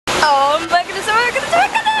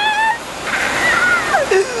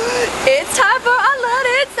It's time for a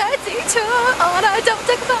London sightseeing tour on a Don't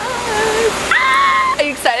Take a Bus. Are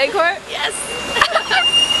you excited, Court? Yes.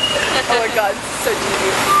 Oh my god, so cheesy.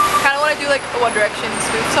 Kind of want to do like a One Direction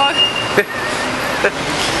Smooth song. But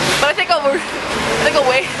I think I'll wait.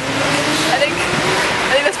 I think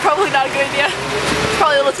that's probably not a good idea. It's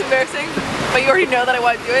probably a little too embarrassing. But you already know that I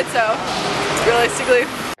want to do it, so realistically.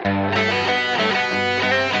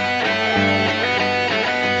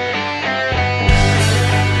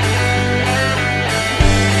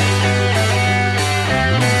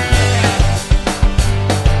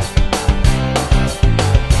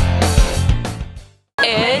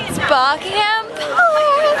 It's Buckingham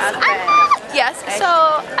Palace. Yes, so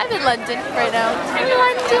I'm in London right now. As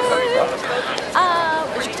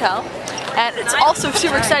you can tell. And it's also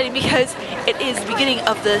super exciting because it is the beginning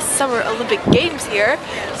of the Summer Olympic Games here.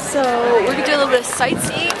 So we're gonna do a little bit of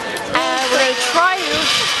sightseeing and we're gonna try to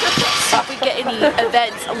see if we get any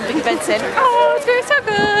events, Olympic events in. Oh, it's gonna be so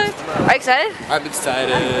good. Are you excited? I'm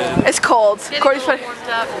excited. It's cold. Corey's warmed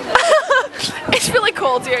up. It's really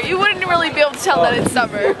cold here. You wouldn't really be able to tell that it's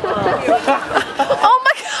summer. Oh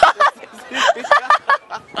my god!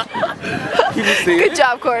 Can you see Good it?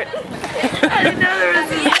 job, Court. I didn't know there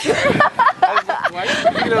was a Why are you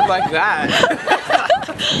picking up like that?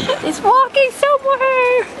 He's walking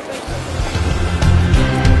somewhere.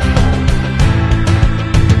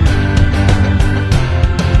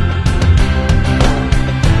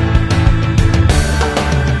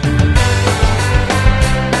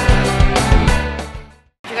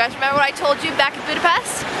 Do you guys remember what I told you back in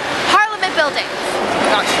Budapest? Parliament buildings.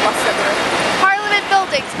 Gosh, lost that word. Parliament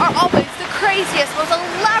buildings are always the craziest, most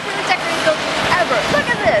elaborate decorated buildings ever. Look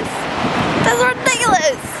at this. This is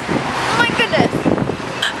ridiculous. Oh my goodness.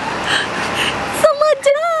 It's the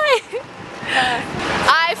London Eye.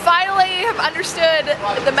 I finally have understood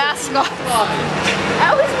the mascot. I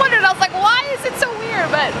always wondered, I was like, why is it so weird?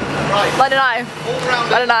 But London Eye.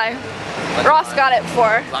 London Eye. Ross got it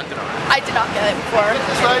before. London Eye. I did not get it before.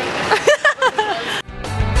 That's right.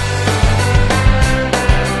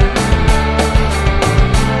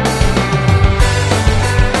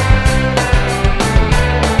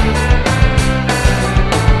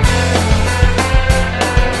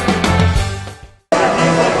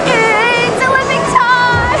 It's Olympic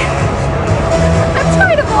time! I'm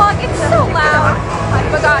trying to vlog, it's so loud.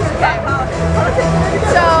 Oh my gosh, okay.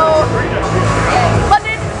 So,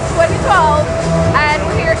 London 2012, and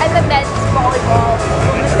we're here at the men's volleyball.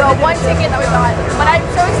 The one ticket that we got. But I'm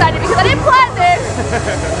so excited because I didn't plan this.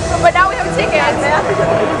 But now we have a ticket.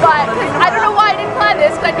 But I don't know why I didn't plan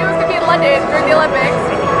this, because I knew it was going to be in London during the Olympics.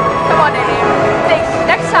 Come on, Nene. Thanks.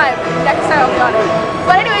 Next time I'll be on it.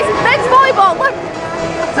 But anyways, men's volleyball, look.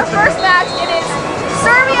 The first match, it is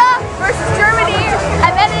Serbia versus Germany,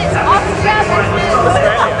 and then it's Australia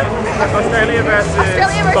versus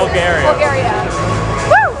Bulgaria.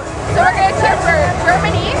 Woo! So we're gonna cheer for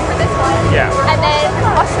Germany for this one, Yeah. and then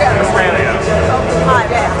Australia. Australia.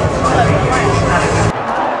 Yeah.